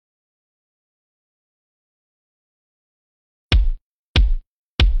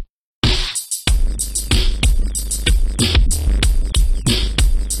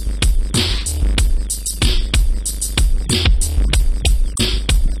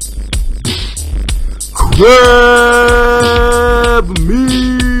Grab meat.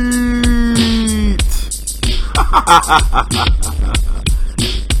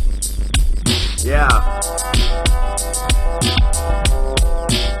 Yeah.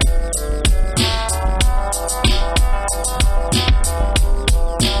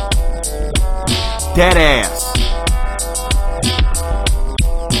 Deadass.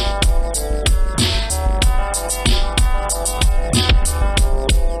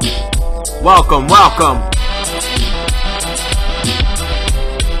 Welcome, welcome.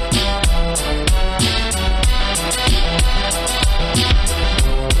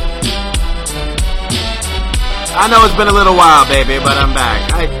 I know it's been a little while, baby, but I'm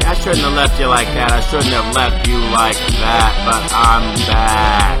back. I shouldn't have left you like that. I shouldn't have left you like that, but I'm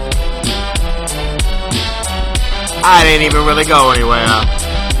back. I didn't even really go anywhere.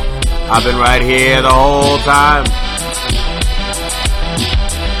 I've been right here the whole time.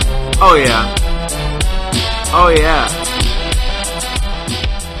 Oh yeah. Oh yeah.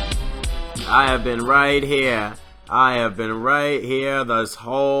 I have been right here. I have been right here this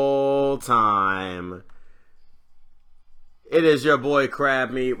whole time. It is your boy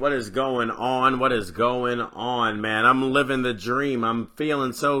Crab Meat. What is going on? What is going on, man? I'm living the dream. I'm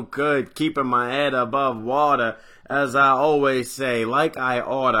feeling so good, keeping my head above water, as I always say, like I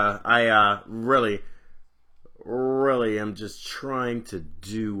oughta. I really am just trying to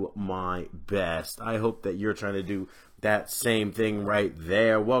do my best. I hope that you're trying to do that same thing right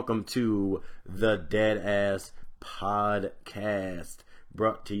there. Welcome to the Deadass podcast,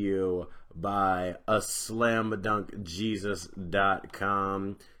 brought to you by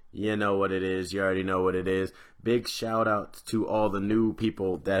aslamdunkjesus.com. You know what it is. You already know what it is. Big shout out to all the new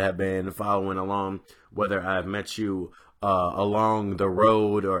people that have been following along, whether I've met you along the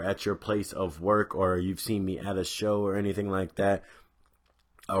road or at your place of work, or you've seen me at a show or anything like that.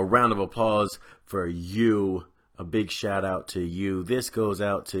 A round of applause for you. A big shout out to you. This goes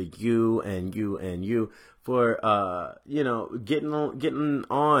out to you and you and you for getting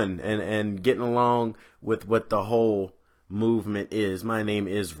on and getting along with what the whole movement is. My name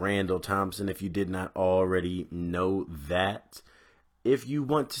is Randall Thompson, if you did not already know that. If you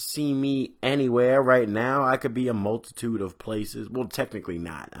want to see me anywhere right now, I could be a multitude of places. Well, technically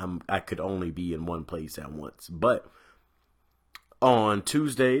not. I could only be in one place at once. But on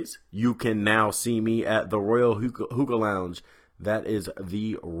Tuesdays, you can now see me at the Royal Hookah Lounge. That is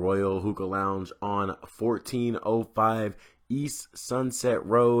the Royal Hookah Lounge on 1405 East Sunset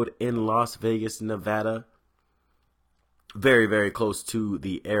Road in Las Vegas, Nevada. Very, very close to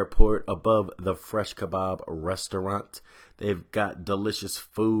the airport, above the Fresh Kebab restaurant. They've got delicious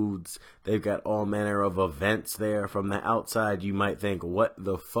foods. They've got all manner of events there. From the outside, you might think, what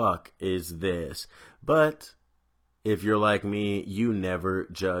the fuck is this? But if you're like me, you never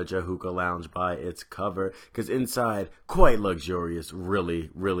judge a hookah lounge by its cover, because inside, quite luxurious, really,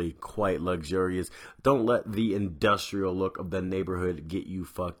 really quite luxurious. Don't let the industrial look of the neighborhood get you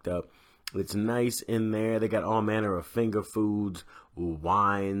fucked up. It's nice in there. They got all manner of finger foods,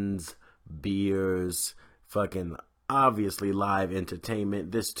 wines, beers, fucking obviously live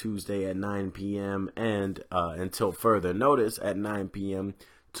entertainment this Tuesday at 9 p.m. and until further notice at 9 p.m.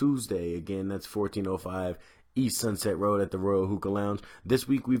 Tuesday. Again, that's 1405 East Sunset Road at the Royal Hookah Lounge. This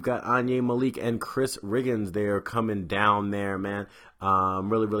week we've got Anya Malik and Chris Riggins there coming down there, man.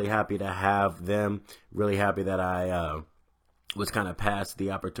 Really, really happy to have them. Really happy that I was kind of past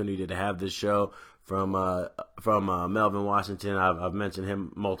the opportunity to have this show from Melvin Washington. I've mentioned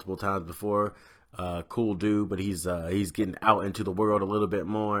him multiple times before. Cool dude, but he's getting out into the world a little bit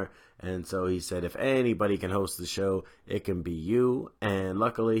more, and so he said if anybody can host the show, it can be you. And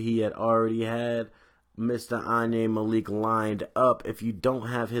luckily he had already had Mr. Anya Malik lined up. If you don't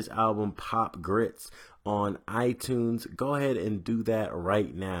have his album Pop Grits on iTunes, go ahead and do that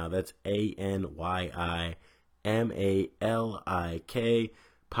right now. That's ANYIMALIK,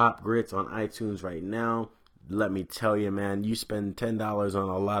 Pop Grits on iTunes right now. Let me tell you, man, you spend $10 on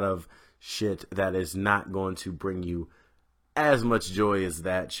a lot of shit that is not going to bring you as much joy as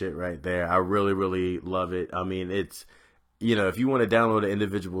that shit right there. I really, really love it. I mean, it's, if you want to download an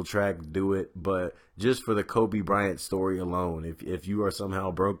individual track, do it. But just for the Kobe Bryant story alone, if you are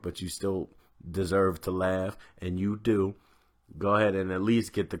somehow broke but you still deserve to laugh, and you do, go ahead and at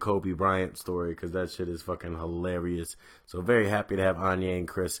least get the Kobe Bryant story, because that shit is fucking hilarious. So very happy to have Anya and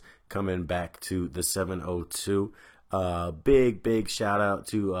Chris coming back to the 702. Big shout out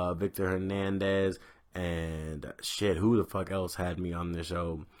to Victor Hernandez and shit, who the fuck else had me on the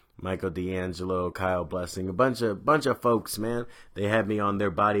show? Michael D'Angelo, Kyle Blessing, a bunch of folks, man. They had me on their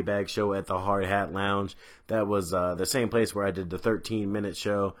Body Bag show at the Hard Hat Lounge. That was the same place where I did the 13-minute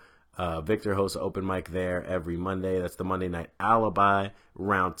show Victor hosts an open mic there every Monday. That's the Monday Night Alibi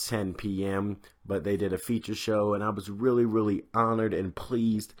around 10 p.m. But they did a feature show, and I was really, really honored and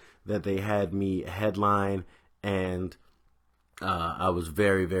pleased that they had me headline. And I was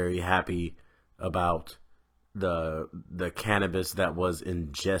very, very happy about the cannabis that was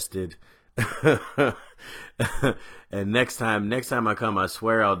ingested. And next time I come, I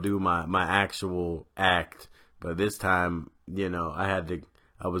swear I'll do my actual act. But this time,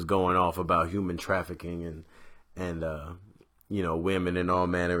 I was going off about human trafficking and women and all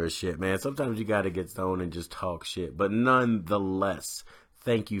manner of shit, man. Sometimes you got to get stoned and just talk shit. But nonetheless,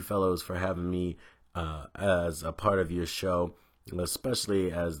 thank you, fellows, for having me as a part of your show,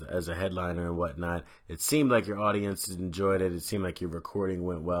 especially as a headliner and whatnot. It seemed like your audience enjoyed it. It seemed like your recording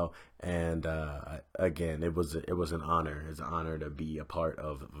went well. And again, it was an honor. It's an honor to be a part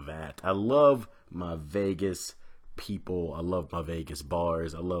of that. I love my Vegas people. I love my Vegas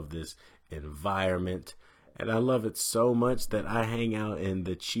bars. I love this environment. And I love it so much that I hang out in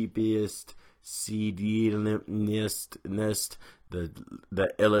the cheapest, seediest, the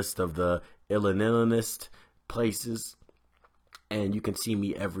illest of the illest places. And you can see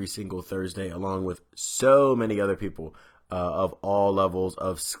me every single Thursday along with so many other people of all levels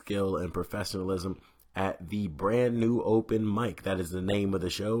of skill and professionalism at the brand new open mic. That is the name of the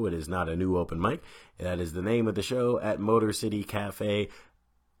show. It is not a new open mic. That is the name of the show at Motor City Cafe.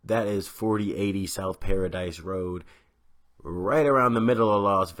 That is 4080 South Paradise Road, right around the middle of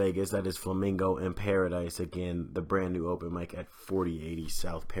Las Vegas. That is Flamingo and Paradise. Again, the brand new open mic at 4080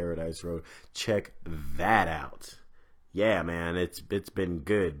 South Paradise Road. Check that out. Yeah, man, it's been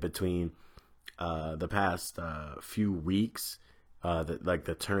good between the past few weeks.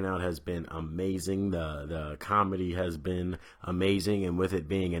 The turnout has been amazing. The comedy has been amazing, and with it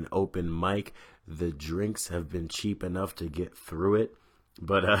being an open mic, the drinks have been cheap enough to get through it.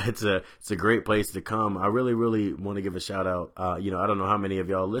 But it's a great place to come. I really, really want to give a shout out. I don't know how many of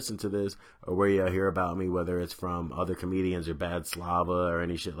y'all listen to this or where y'all hear about me, whether it's from other comedians or Bad Slava or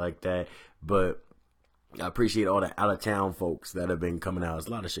any shit like that. But I appreciate all the out of town folks that have been coming out. There's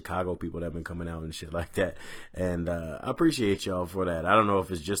a lot of Chicago people that have been coming out and shit like that. And I appreciate y'all for that. I don't know if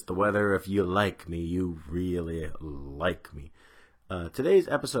it's just the weather. If you like me, you really like me. Today's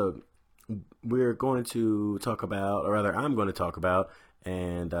episode, we're going to talk about, or rather I'm going to talk about,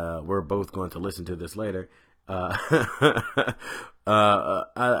 and we're both going to listen to this later. I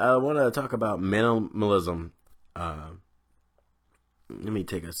want to talk about minimalism. Let me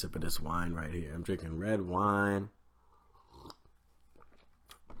take a sip of this wine right here. I'm drinking red wine.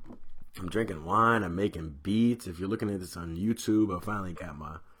 I'm making beats. If you're looking at this on YouTube, I finally got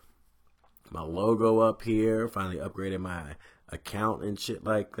my logo up here. Finally upgraded my account and shit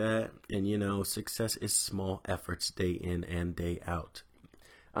like that. And success is small efforts day in and day out.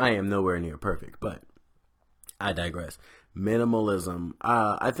 I am nowhere near perfect, but I digress. Minimalism.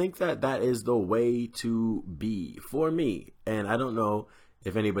 I think that is the way to be for me. And I don't know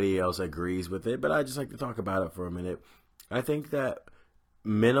if anybody else agrees with it, but I just like to talk about it for a minute. I think that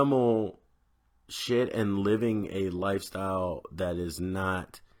minimal shit and living a lifestyle that is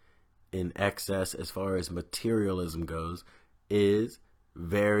not in excess as far as materialism goes is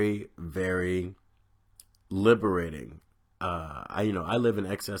very, very liberating. I live in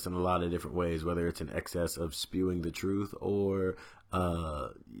excess in a lot of different ways, whether it's an excess of spewing the truth or,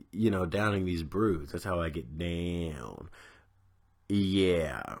 downing these brews. That's how I get down.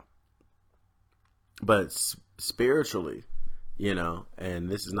 Yeah. But spiritually, and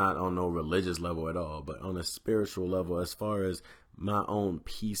this is not on no religious level at all, but on a spiritual level, as far as my own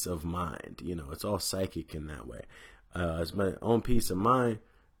peace of mind, it's all psychic in that way. As my own peace of mind,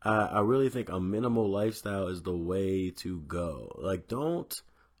 I really think a minimal lifestyle is the way to go. Like, don't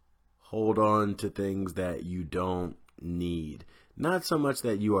hold on to things that you don't need. Not so much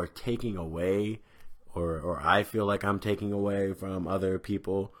that you are taking away or I feel like I'm taking away from other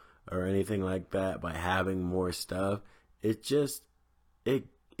people or anything like that by having more stuff. It just, it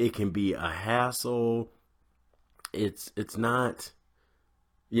can be a hassle. It's not,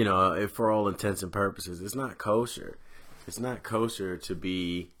 for all intents and purposes, it's not kosher. It's not kosher to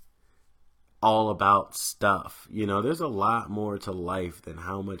be all about stuff. There's a lot more to life than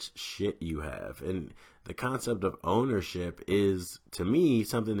how much shit you have. And the concept of ownership is, to me,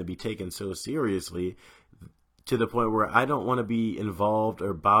 something to be taken so seriously to the point where I don't want to be involved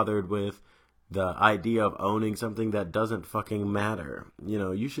or bothered with the idea of owning something that doesn't fucking matter.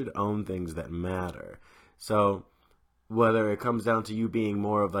 You should own things that matter. So whether it comes down to you being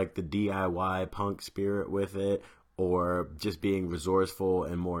more of like the DIY punk spirit with it, or just being resourceful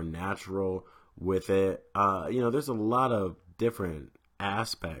and more natural with it. There's a lot of different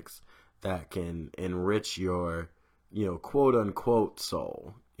aspects that can enrich your, quote unquote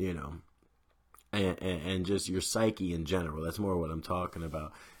soul, and just your psyche in general. That's more what I'm talking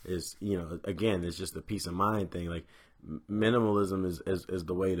about. Is, again, it's just a peace of mind thing. Like, minimalism is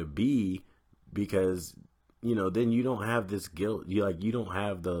the way to be, because then you don't have this guilt. You don't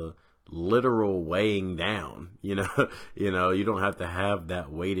have the literal weighing down. You don't have to have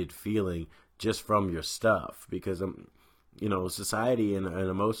that weighted feeling just from your stuff, because society and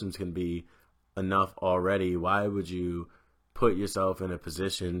emotions can be enough already. Why would you put yourself in a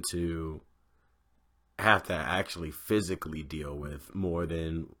position to have to actually physically deal with more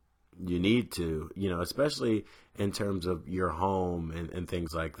than you need to, especially in terms of your home and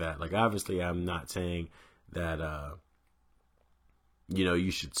things like that. Like, obviously, I'm not saying that,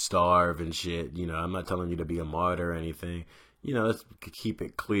 you should starve and shit. I'm not telling you to be a martyr or anything. Let's keep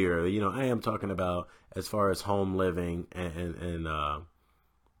it clear. I am talking about as far as home living and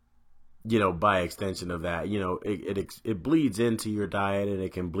by extension of that, it bleeds into your diet, and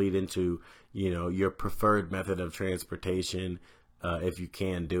it can bleed into, your preferred method of transportation, if you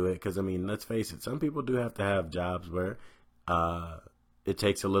can do it. Because, let's face it, some people do have to have jobs where it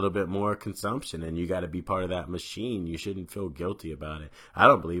takes a little bit more consumption, and you got to be part of that machine. You shouldn't feel guilty about it. I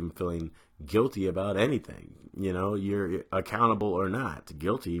don't believe in feeling guilty about anything. You're accountable or not.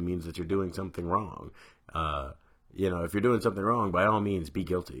 Guilty means that you're doing something wrong. If you're doing something wrong, by all means, be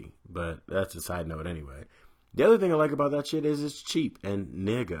guilty. But that's a side note anyway. The other thing I like about that shit is it's cheap. And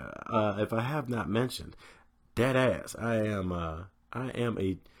nigga, if I have not mentioned, Deadass, I am a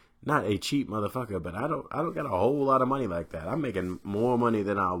not a cheap motherfucker, but I don't got a whole lot of money like that. I'm making more money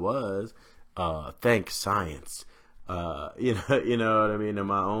than I was. Thanks science. You know what I mean, in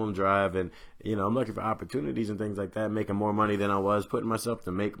my own drive, and I'm looking for opportunities and things like that, making more money than I was, putting myself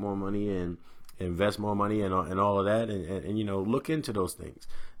to make more money and invest more money and all of that, and look into those things.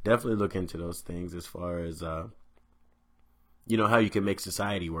 Definitely look into those things as far as how you can make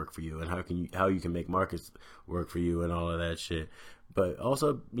society work for you, and how you can make markets work for you, and all of that shit. But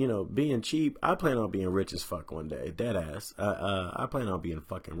also, being cheap. I plan on being rich as fuck one day. Deadass. I plan on being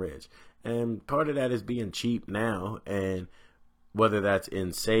fucking rich, and part of that is being cheap now, and whether that's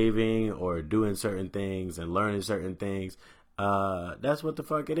in saving or doing certain things and learning certain things. That's what the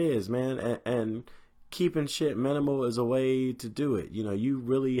fuck it is, man. And keeping shit minimal is a way to do it. You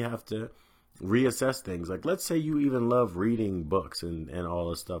really have to reassess things. Like, let's say you even love reading books and all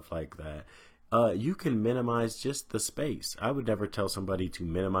the stuff like that. You can minimize just the space. I would never tell somebody to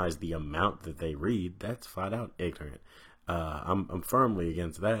minimize the amount that they read. That's flat out ignorant. I'm firmly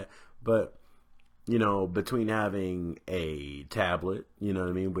against that. But, between having a tablet,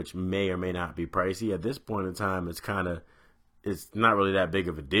 which may or may not be pricey, at this point in time, it's not really that big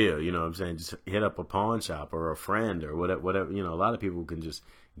of a deal. You know what I'm saying? Just hit up a pawn shop or a friend or whatever. A lot of people can just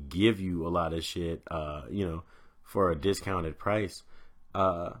give you a lot of shit, for a discounted price.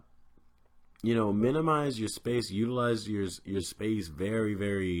 Minimize your space, utilize your space very,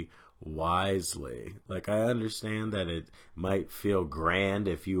 very wisely. Like, I understand that it might feel grand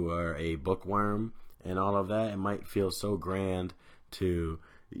if you are a bookworm and all of that. It might feel so grand to,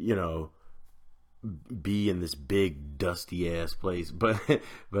 be in this big dusty ass place, but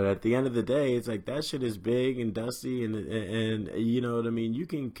at the end of the day, it's like that shit is big and dusty, and you know what I mean. You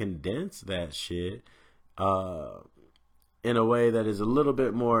can condense that shit in a way that is a little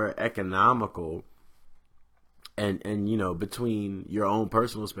bit more economical, and between your own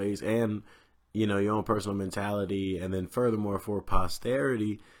personal space and your own personal mentality, and then furthermore for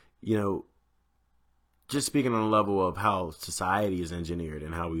posterity, just speaking on a level of how society is engineered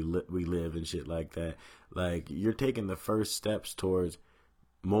and how we live and shit like that. Like, you're taking the first steps towards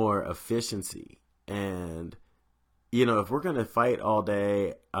more efficiency. And, if we're going to fight all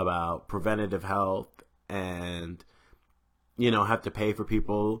day about preventative health and, have to pay for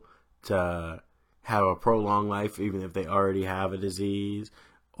people to have a prolonged life, even if they already have a disease,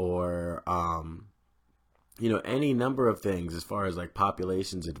 or, any number of things as far as like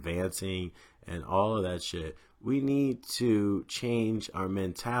populations advancing and all of that shit, we need to change our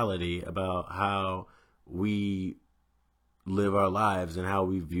mentality about how we live our lives and how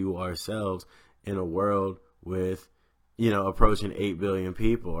we view ourselves in a world with, approaching 8 billion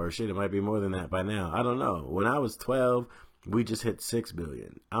people, or shit, it might be more than that by now. I don't know. When I was 12, we just hit 6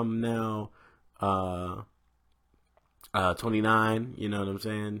 billion. I'm now 29, you know what I'm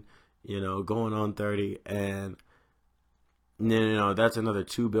saying? Going on 30, and that's another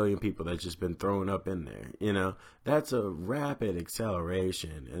 2 billion people that's just been thrown up in there. That's a rapid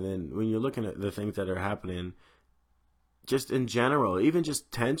acceleration. And then when you're looking at the things that are happening just in general, even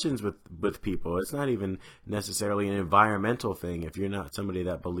just tensions with people. It's not even necessarily an environmental thing if you're not somebody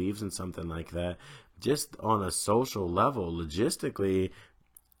that believes in something like that. Just on a social level, logistically,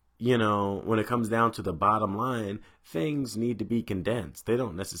 when it comes down to the bottom line, things need to be condensed. They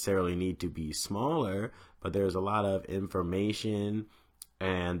don't necessarily need to be smaller, but there's a lot of information,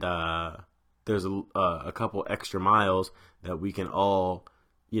 and there's a couple extra miles that we can all,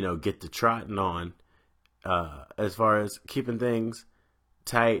 get to trotting on, as far as keeping things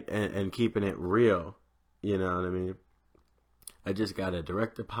tight and keeping it real. You know what I mean? I just got a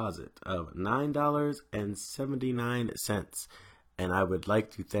direct deposit of $9.79. And I would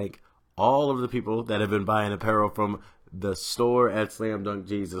like to thank all of the people that have been buying apparel from the store at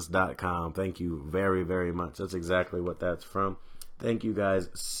slamdunkjesus.com. Thank you very, very much. That's exactly what that's from. Thank you guys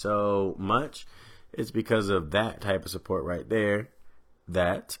so much. It's because of that type of support right there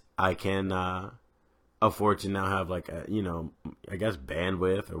that I can afford to now have I guess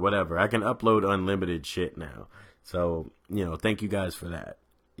bandwidth or whatever. I can upload unlimited shit now. So, thank you guys for that.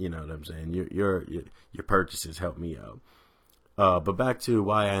 You know what I'm saying? Your purchases help me out. But back to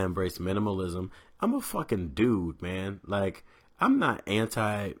why I embrace minimalism. I'm a fucking dude, man. Like, I'm not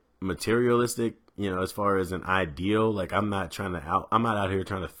anti-materialistic, as far as an ideal. Like, I'm not out here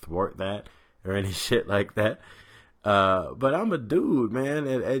trying to thwart that or any shit like that. But I'm a dude, man.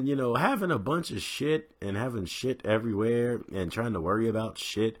 And having a bunch of shit and having shit everywhere and trying to worry about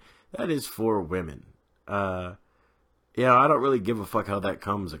shit, that is for women. I don't really give a fuck how that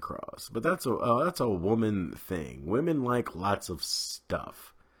comes across, but that's a woman thing. Women like lots of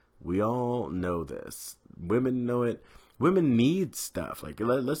stuff. We all know this. Women know it. Women need stuff. Like,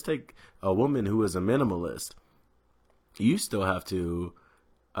 let's take a woman who is a minimalist. You still have to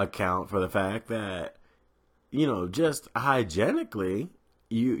account for the fact that, just hygienically,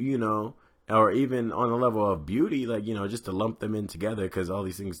 or even on the level of beauty, like, just to lump them in together, because all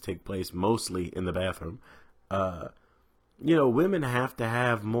these things take place mostly in the bathroom. Women have to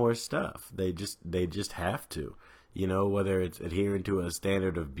have more stuff. They just have to, whether it's adhering to a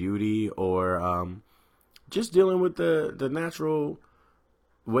standard of beauty or just dealing with the natural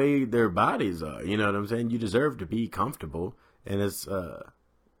way their bodies are. You know what I'm saying? You deserve to be comfortable. And it's a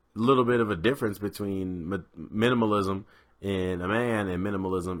little bit of a difference between minimalism in a man and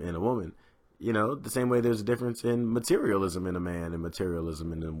minimalism in a woman. The same way there's a difference in materialism in a man and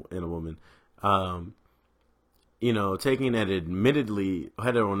materialism in a woman. Taking an admittedly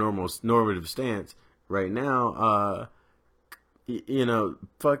heteronormative stance right now,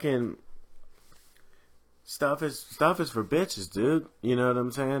 fucking stuff is for bitches, dude. You know what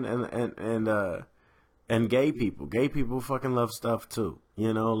I'm saying? And gay people fucking love stuff too.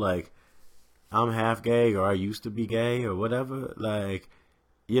 Like, I'm half gay, or I used to be gay, or whatever. Like,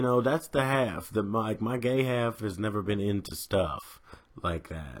 that's the half. My gay half has never been into stuff like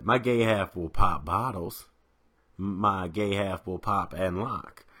that. My gay half will pop bottles. My gay half will pop and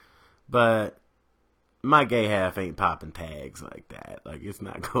lock, but my gay half ain't popping tags like that. Like, it's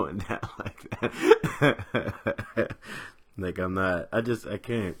not going down like that. Like,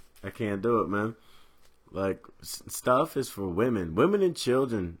 I can't do it, man. Like, stuff is for women and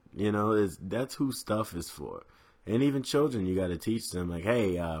children, that's who stuff is for. And even children, you got to teach them, like,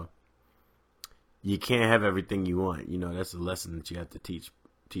 hey, you can't have everything you want. That's a lesson that you have to teach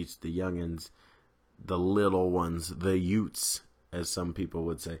the youngins. The little ones, the youths, as some people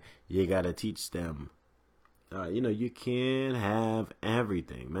would say. You gotta teach them. You can't have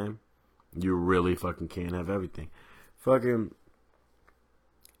everything, man. You really fucking can't have everything. Fucking,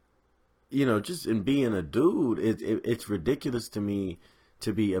 just in being a dude, it's ridiculous to me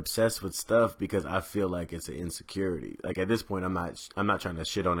to be obsessed with stuff because I feel like it's an insecurity. Like, at this point, I'm not trying to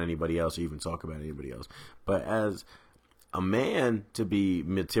shit on anybody else or even talk about anybody else. But as a man, to be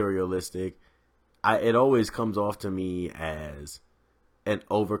materialistic, it always comes off to me as an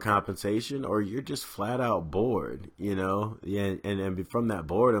overcompensation, or you're just flat out bored, Yeah, and from that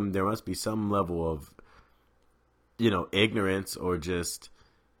boredom, there must be some level of, ignorance, or just,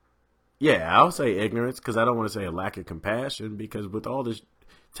 I'll say ignorance, because I don't want to say a lack of compassion, because with all this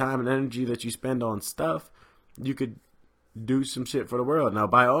time and energy that you spend on stuff, you could do some shit for the world. Now,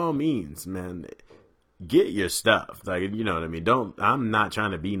 by all means, man, get your stuff. Like, you know what I mean? I'm not trying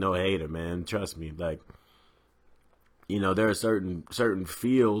to be no hater, man. Trust me. Like, there are certain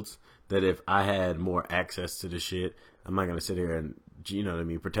fields that if I had more access to the shit, I'm not going to sit here and,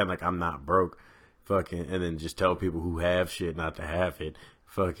 pretend like I'm not broke, fucking, and then just tell people who have shit not to have it.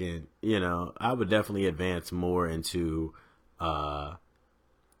 Fucking, I would definitely advance more into,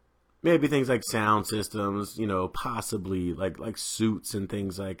 maybe things like sound systems, possibly like suits and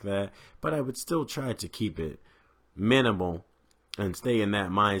things like that. But I would still try to keep it minimal and stay in that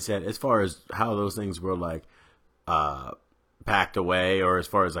mindset as far as how those things were like uh packed away, or as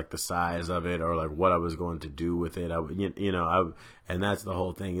far as like the size of it, or like what I was going to do with it. And that's the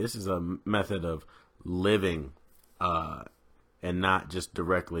whole thing. This is a method of living, and not just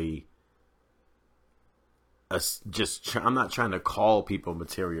directly. I'm not trying to call people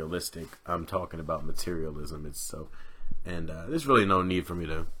materialistic. I'm talking about materialism itself, and there's really no need for me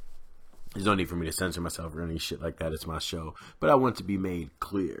to. There's no need for me to censor myself or any shit like that. It's my show, but I want to be made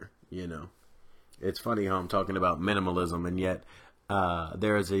clear. It's funny how I'm talking about minimalism, and yet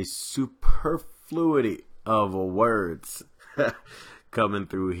there is a superfluity of words coming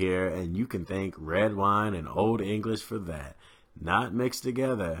through here, and you can thank red wine and old English for that. Not mixed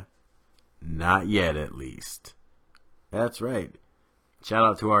together. Not yet, at least. That's right. Shout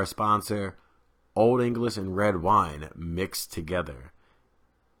out to our sponsor, Old English and red wine mixed together.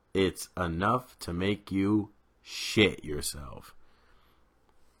 It's enough to make you shit yourself.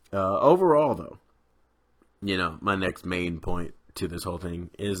 Overall, though, my next main point to this whole thing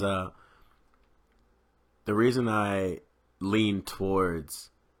is the reason I lean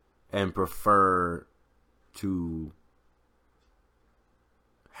towards and prefer to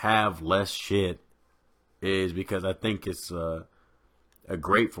have less shit is because I think it's a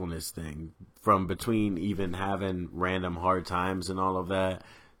gratefulness thing, from between even having random hard times and all of that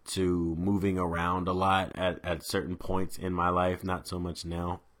to moving around a lot at certain points in my life, not so much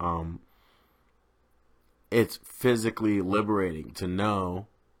now. It's physically liberating to know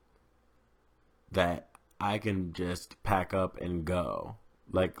that I can just pack up and go.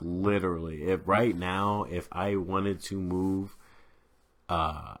 Like, literally, if I wanted to move,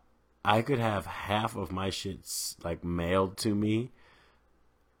 I could have half of my shit like mailed to me,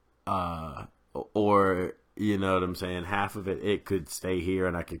 or you know what I'm saying, half of it could stay here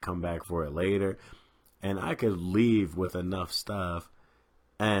and I could come back for it later, and I could leave with enough stuff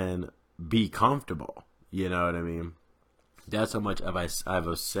and be comfortable. You know what I mean? That's how much I've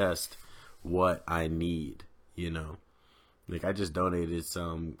assessed what I need. Like, I just donated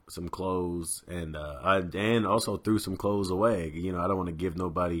some clothes, and I also threw some clothes away. I don't want to give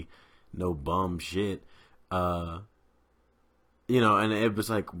nobody no bum shit. And it was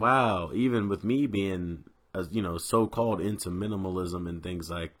like, wow, even with me being so-called into minimalism and things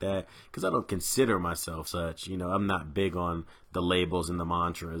like that, because I don't consider myself such. I'm not big on the labels and the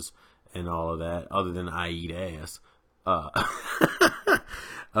mantras and all of that, other than I eat ass.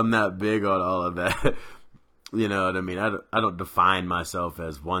 I'm not big on all of that. You know what I mean? I don't define myself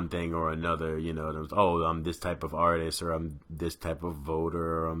as one thing or another. I'm this type of artist, or I'm this type of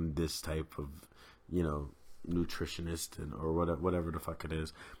voter, or I'm this type of, nutritionist, or whatever the fuck it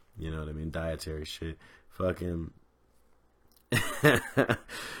is. You know what I mean? Dietary shit. Fucking, but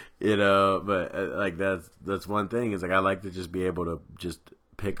like that's one thing. Is like, I like to just be able to just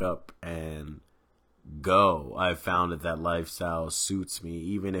pick up and go. I've found that lifestyle suits me,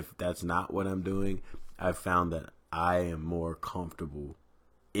 even if that's not what I'm doing. I've found that I am more comfortable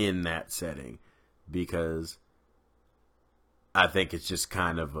in that setting, because I think it's just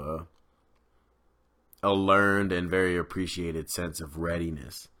kind of a learned and very appreciated sense of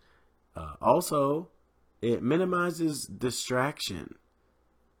readiness. Also, it minimizes distraction.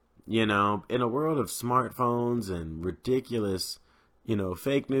 In a world of smartphones and ridiculous,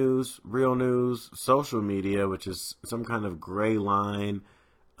 fake news, real news, social media, which is some kind of gray line.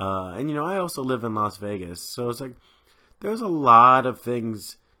 And I also live in Las Vegas, so it's like there's a lot of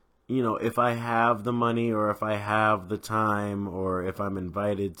things, if I have the money, or if I have the time, or if I'm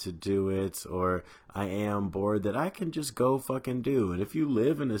invited to do it, or I am bored, that I can just go fucking do. And if you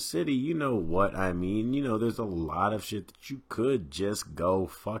live in a city, you know what I mean. There's a lot of shit that you could just go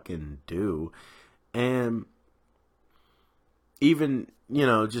fucking do. And even,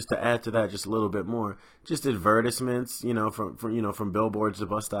 just to add to that just a little bit more, just advertisements, from billboards to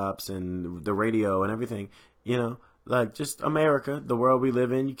bus stops and the radio and everything, like just America, the world we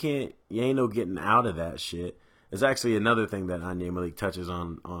live in. You ain't no getting out of that shit. It's actually another thing that Anya Malik touches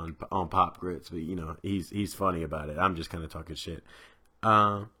on Pop Grits, but he's funny about it. I'm just kind of talking shit.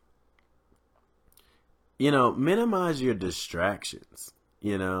 Minimize your distractions.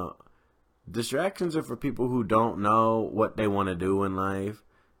 Distractions are for people who don't know what they want to do in life.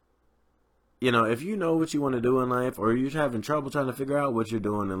 If you know what you want to do in life, or you're having trouble trying to figure out what you're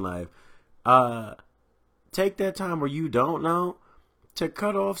doing in life, take that time where you don't know to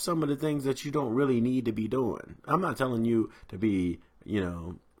cut off some of the things that you don't really need to be doing. I'm not telling you to be,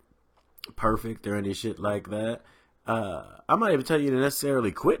 perfect or any shit like that. I'm not even telling you to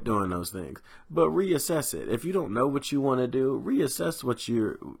necessarily quit doing those things, but reassess it. If you don't know what you want to do, reassess what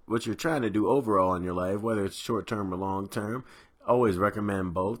you're trying to do overall in your life, whether it's short term or long term. Always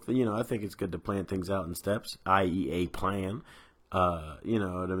recommend both. I think it's good to plan things out in steps, i.e., a plan. You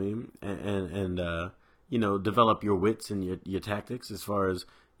know what I mean, and develop your wits and your tactics as far as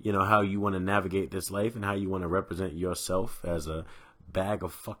how you want to navigate this life and how you want to represent yourself as a bag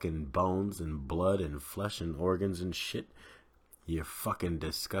of fucking bones and blood and flesh and organs and shit. You're fucking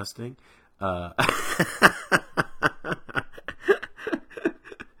disgusting. You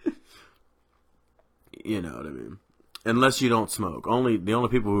know what I mean? Unless you don't smoke. The only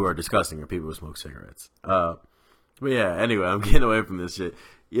people who are disgusting are people who smoke cigarettes. But yeah, anyway, I'm getting away from this shit.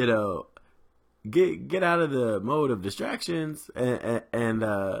 Get out of the mode of distractions and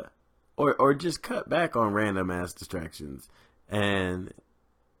or just cut back on random ass distractions and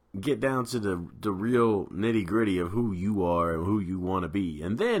get down to the real nitty gritty of who you are and who you want to be,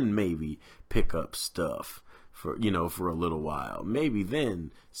 and then maybe pick up stuff for a little while. Maybe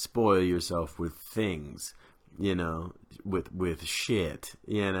then spoil yourself with things, with shit,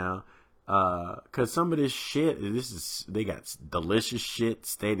 cause some of this shit, they got delicious shit,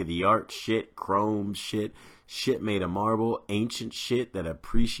 state of the art shit, chrome shit made of marble, ancient shit that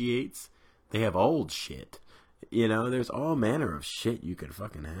appreciates. They have old shit. There's all manner of shit you can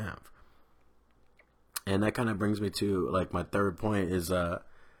fucking have. And that kind of brings me to like my third point is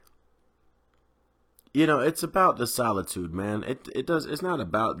it's about the solitude, man. It's not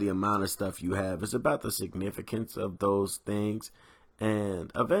about the amount of stuff you have. It's about the significance of those things.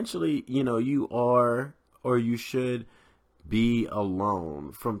 And eventually, you are or you should be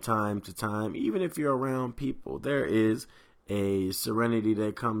alone from time to time, even if you're around people. There is a serenity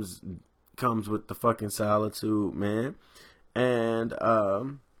that comes with the fucking solitude, man. And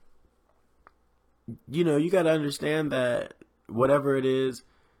you got to understand that whatever it is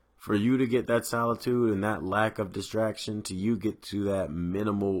for you to get that solitude and that lack of distraction, to you get to that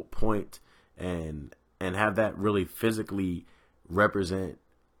minimal point and have that really physically represent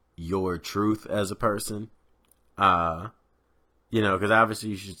your truth as a person, because obviously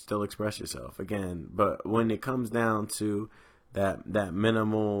you should still express yourself again, but when it comes down to that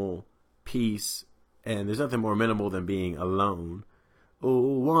minimal peace, and there's nothing more minimal than being alone.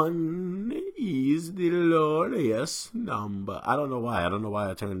 Oh, one is the glorious number. I don't know why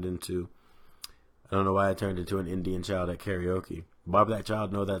I turned into an Indian child at karaoke. Why would that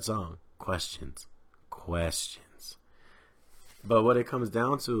child know that song? Questions. But what it comes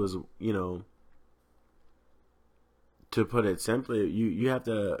down to is, to put it simply, you have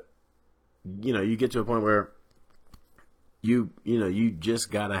to, you get to a point where you just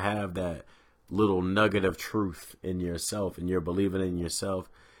gotta have that little nugget of truth in yourself, and you're believing in yourself,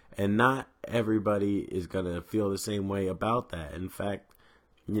 and not everybody is gonna feel the same way about that. In fact,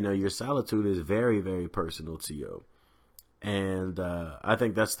 your solitude is very, very personal to you, and I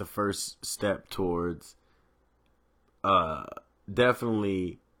think that's the first step towards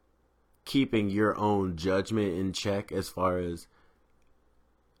definitely keeping your own judgment in check as far as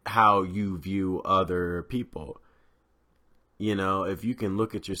how you view other people. If you can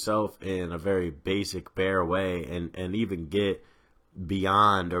look at yourself in a very basic, bare way, and even get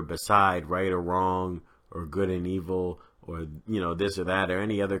beyond or beside right or wrong or good and evil or, this or that or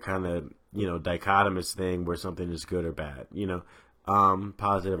any other kind of, dichotomous thing where something is good or bad,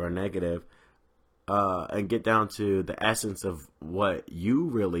 positive or negative, and get down to the essence of what you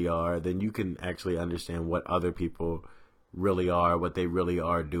really are, then you can actually understand what other people really are, what they really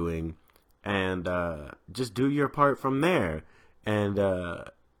are doing, and just do your part from there. And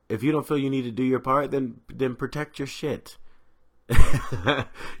if you don't feel you need to do your part, then protect your shit.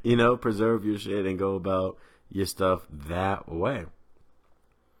 Preserve your shit and go about your stuff that way.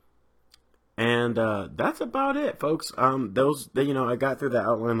 And that's about it, folks. I got through the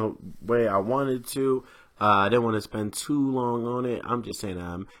outline the way I wanted to. I didn't want to spend too long on it. I'm just saying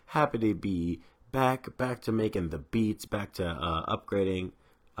I'm happy to be back to making the beats, back to upgrading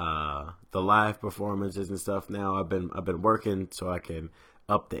the live performances and stuff. Now I've been working so I can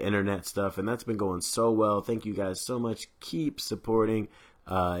up the internet stuff, and that's been going so well. Thank you guys so much. Keep supporting.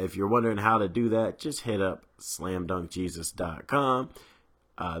 If you're wondering how to do that, just hit up slamdunkjesus.com.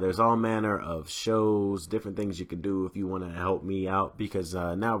 There's all manner of shows, different things you can do if you want to help me out, because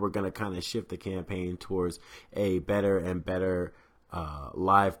now we're going to kind of shift the campaign towards a better and better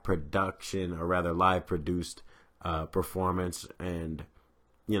live production, or rather live produced performance. And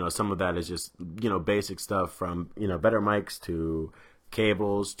some of that is just basic stuff from better mics to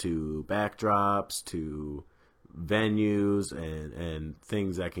cables to backdrops to venues and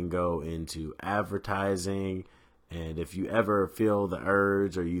things that can go into advertising And if you ever feel the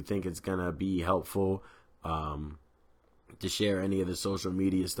urge or you think it's gonna be helpful to share any of the social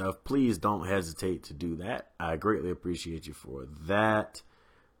media stuff, please don't hesitate to do that. I greatly appreciate you for that.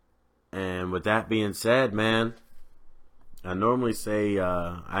 And with that being said, man, I normally say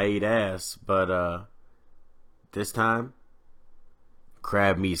I eat ass, but this time,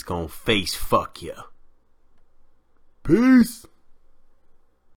 crab meat's gonna face fuck ya. Peace.